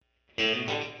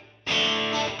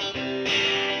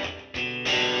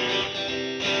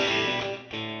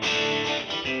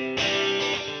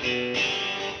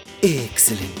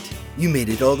Excellent. You made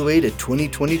it all the way to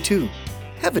 2022.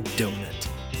 Have a donut.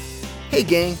 Hey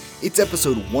gang, it's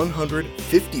episode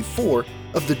 154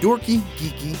 of the Dorky,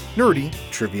 Geeky, Nerdy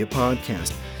Trivia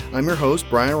Podcast. I'm your host,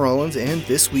 Brian Rollins, and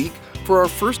this week, for our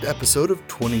first episode of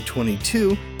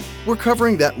 2022, we're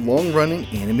covering that long-running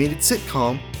animated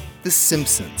sitcom, The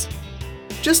Simpsons.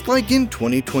 Just like in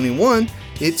 2021,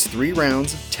 it's 3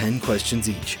 rounds of 10 questions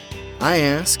each. I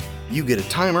ask, you get a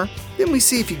timer, then we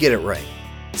see if you get it right.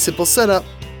 Simple setup,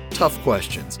 tough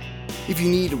questions. If you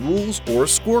need rules or a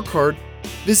scorecard,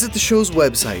 visit the show's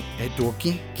website at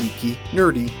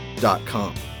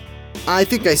dorkygeekynerdy.com. I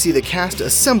think I see the cast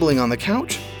assembling on the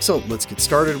couch, so let's get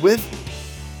started with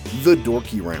the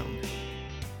Dorky Round.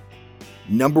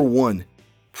 Number 1.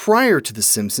 Prior to The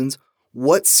Simpsons,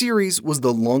 what series was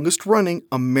the longest-running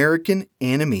American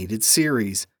animated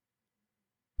series?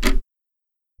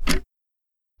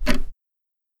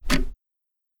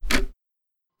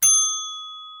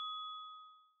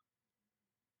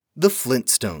 The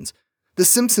Flintstones. The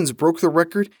Simpsons broke the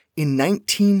record in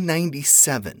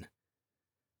 1997.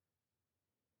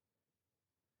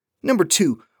 Number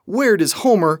 2. Where does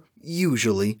Homer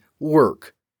usually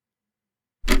work?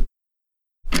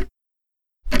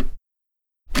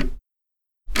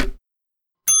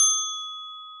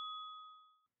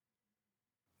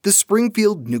 The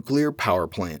Springfield Nuclear Power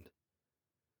Plant.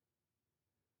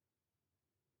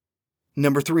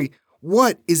 Number 3.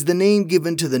 What is the name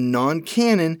given to the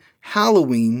non-canon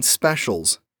Halloween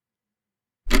specials?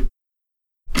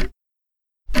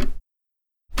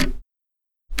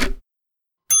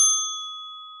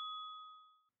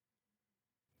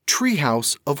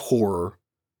 Treehouse of Horror.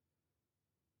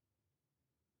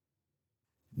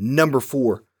 Number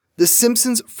 4. The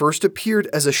Simpsons first appeared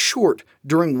as a short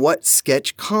during what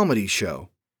sketch comedy show?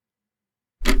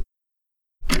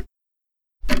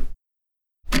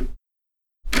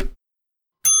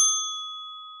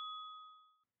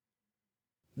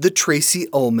 The Tracy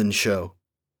Ullman Show.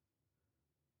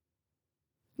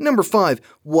 Number 5.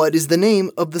 What is the name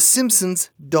of the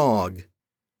Simpsons' dog?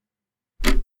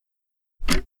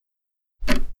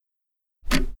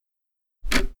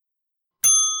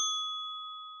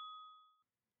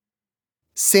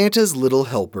 Santa's Little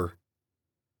Helper.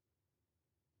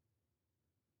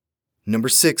 Number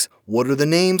 6. What are the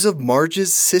names of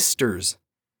Marge's sisters?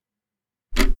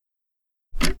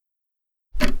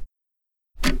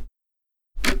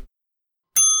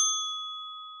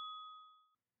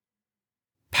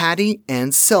 Patty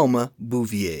and Selma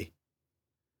Bouvier.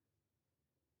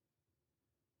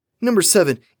 Number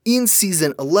 7. In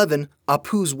season 11,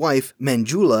 Apu's wife,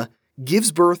 Manjula,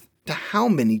 gives birth to how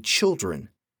many children?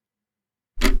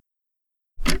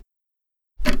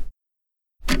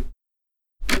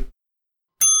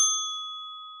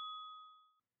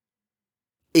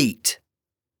 Eight.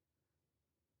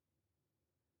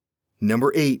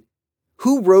 Number 8.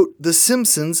 Who wrote The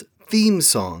Simpsons theme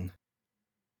song?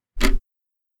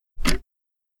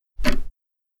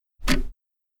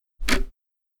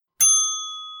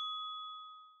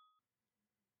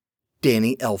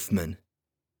 Danny Elfman.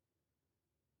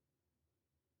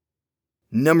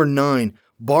 Number 9.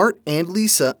 Bart and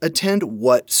Lisa attend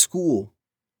what school?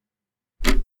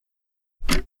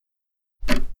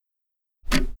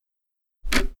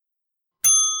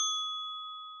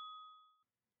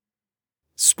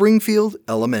 Springfield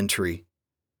Elementary.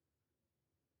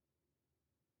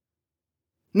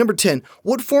 Number 10.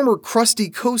 What former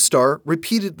Krusty co-star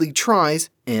repeatedly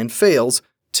tries, and fails,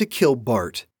 to kill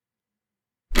Bart?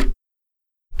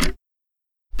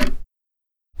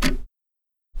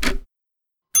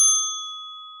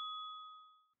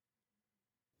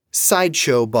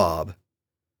 Sideshow Bob.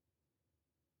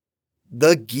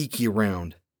 The Geeky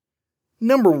Round.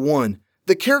 Number 1.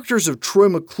 The characters of Troy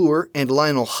McClure and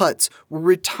Lionel Hutz were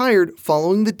retired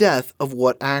following the death of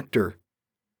what actor?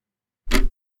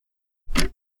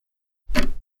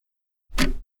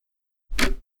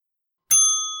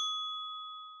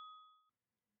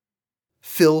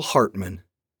 Phil Hartman.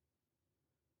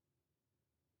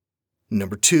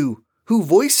 Number 2. Who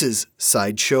voices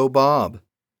Sideshow Bob?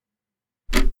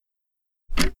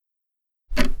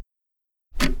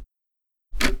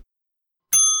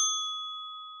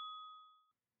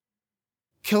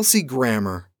 Kelsey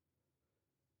Grammer.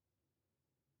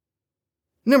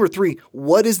 Number 3.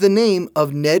 What is the name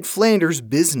of Ned Flanders'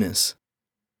 business?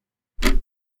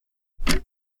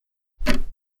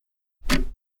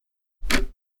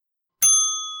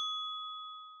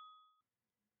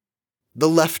 The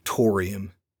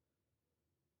Leftorium.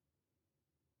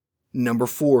 Number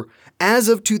 4. As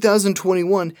of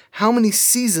 2021, how many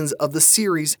seasons of the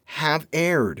series have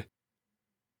aired?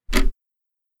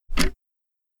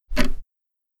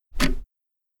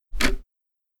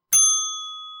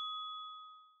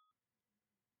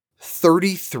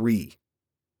 33.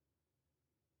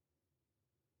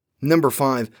 Number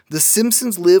 5. The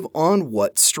Simpsons live on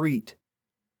what street?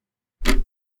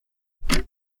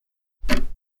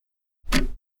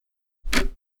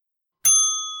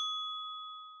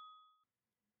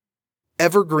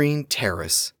 Evergreen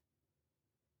Terrace.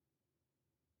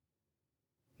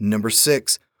 Number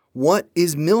 6. What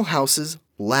is Milhouse's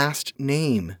last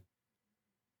name?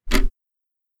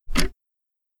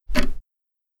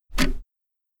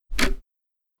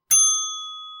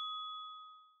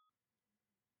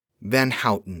 Van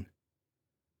Houten.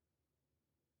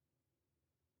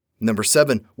 Number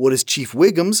 7. What is Chief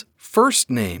Wiggum's first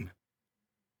name?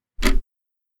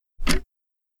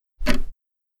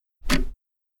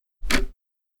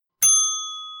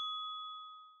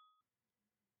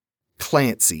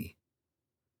 Clancy.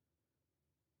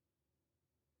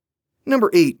 Number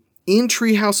 8. In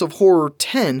Treehouse of Horror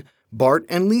 10, Bart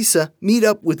and Lisa meet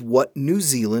up with what New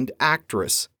Zealand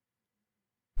actress?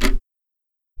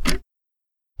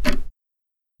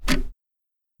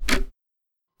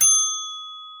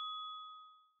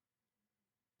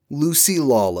 Lucy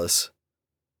Lawless.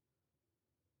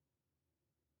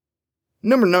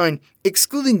 Number 9.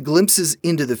 Excluding glimpses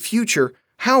into the future,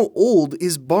 how old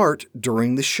is Bart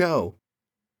during the show?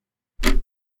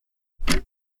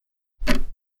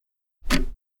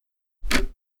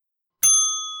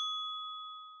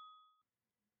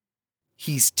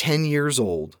 He's 10 years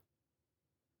old.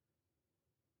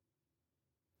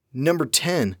 Number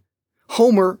 10.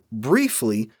 Homer,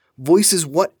 briefly, voices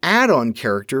what add-on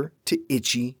character to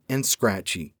Itchy and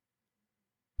Scratchy?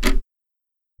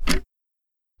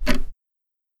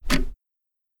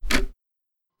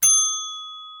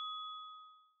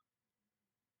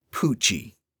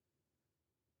 Poochie.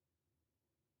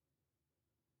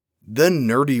 The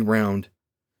Nerdy Round.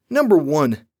 Number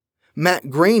 1. Matt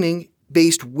Groening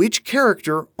based which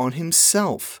character on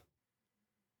himself?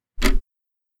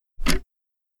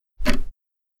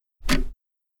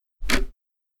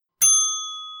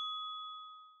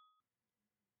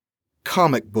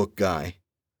 Comic book guy.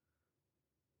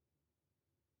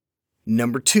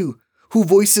 Number 2. Who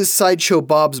voices Sideshow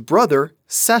Bob's brother,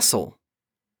 Cecil?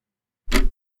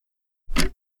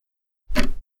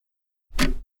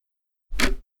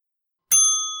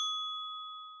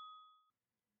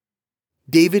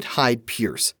 David Hyde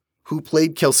Pierce, who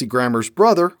played Kelsey Grammer's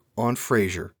brother on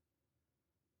Frasier.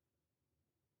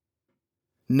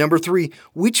 Number 3.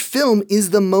 Which film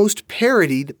is the most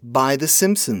parodied by The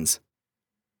Simpsons?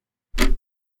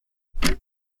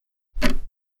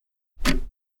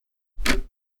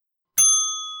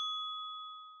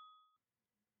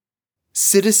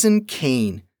 Citizen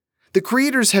Kane. The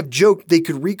creators have joked they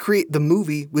could recreate the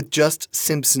movie with just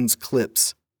Simpsons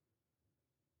clips.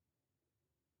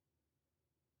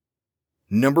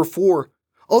 Number 4.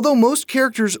 Although most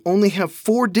characters only have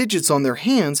 4 digits on their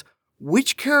hands,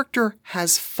 which character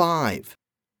has 5?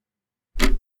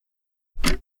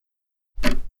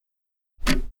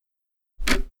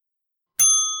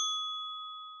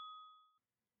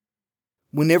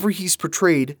 Whenever he's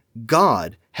portrayed,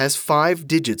 God has 5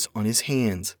 digits on his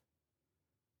hands.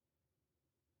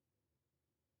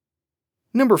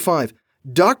 Number 5.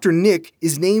 Dr. Nick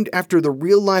is named after the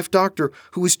real-life doctor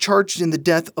who was charged in the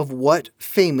death of what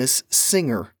famous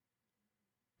singer?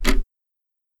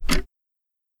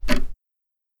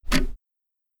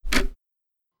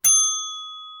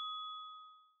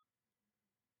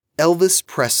 Elvis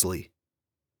Presley.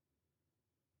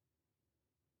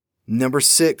 Number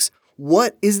 6.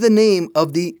 What is the name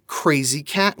of the crazy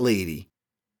cat lady?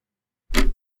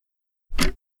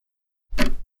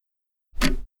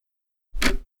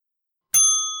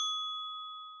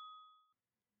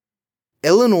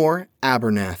 Eleanor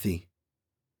Abernathy.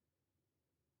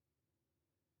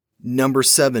 Number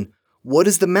 7. What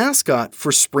is the mascot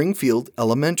for Springfield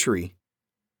Elementary?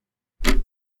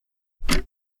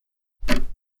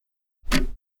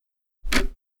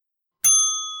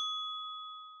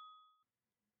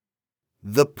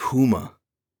 The Puma.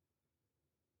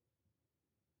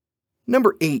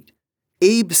 Number 8.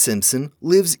 Abe Simpson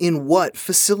lives in what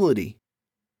facility?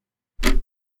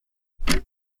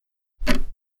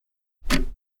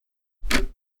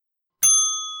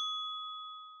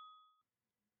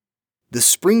 The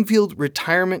Springfield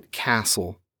Retirement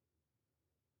Castle.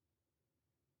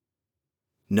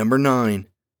 Number 9.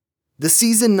 The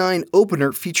Season 9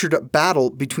 opener featured a battle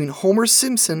between Homer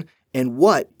Simpson and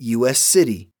what U.S.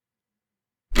 city?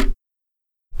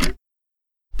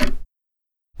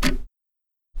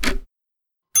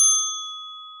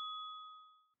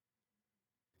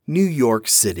 New York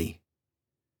City.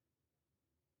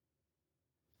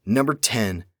 Number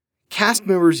 10. Cast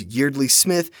members Yeardley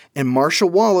Smith and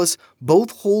Marsha Wallace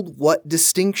both hold what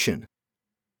distinction?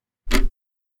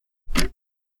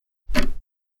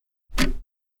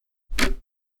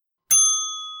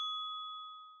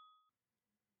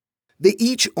 They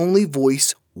each only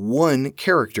voice one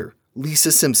character,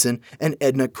 Lisa Simpson and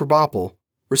Edna Krabappel,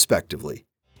 respectively.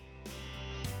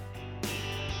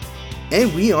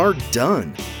 And we are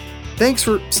done. Thanks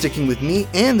for sticking with me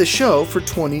and the show for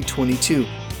 2022.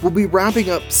 We'll be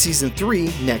wrapping up Season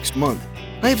 3 next month.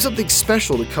 I have something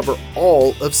special to cover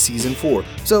all of Season 4,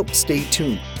 so stay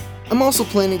tuned. I'm also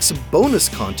planning some bonus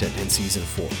content in Season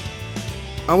 4.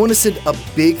 I want to send a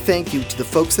big thank you to the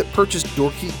folks that purchased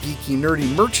Dorky, Geeky,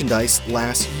 Nerdy merchandise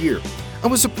last year. I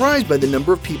was surprised by the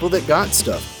number of people that got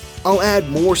stuff. I'll add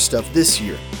more stuff this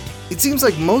year. It seems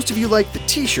like most of you like the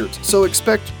t-shirts, so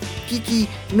expect geeky,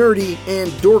 nerdy, and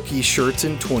dorky shirts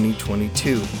in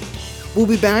 2022. We'll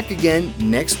be back again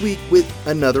next week with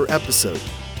another episode.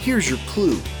 Here's your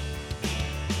clue.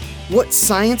 What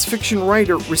science fiction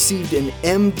writer received an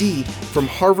MD from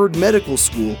Harvard Medical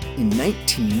School in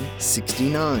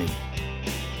 1969?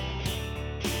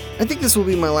 I think this will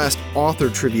be my last author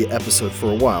trivia episode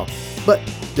for a while, but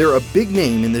they're a big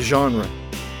name in the genre.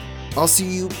 I'll see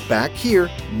you back here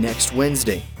next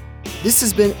Wednesday. This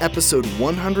has been episode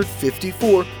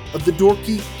 154 of the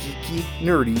Dorky, Geeky,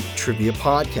 Nerdy Trivia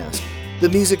Podcast. The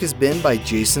music has been by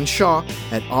Jason Shaw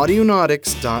at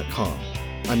Audionautics.com.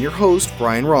 I'm your host,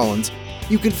 Brian Rollins.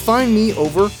 You can find me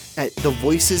over at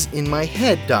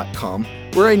thevoicesinmyhead.com,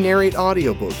 where I narrate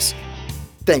audiobooks.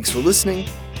 Thanks for listening,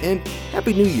 and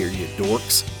Happy New Year, you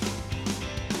dorks.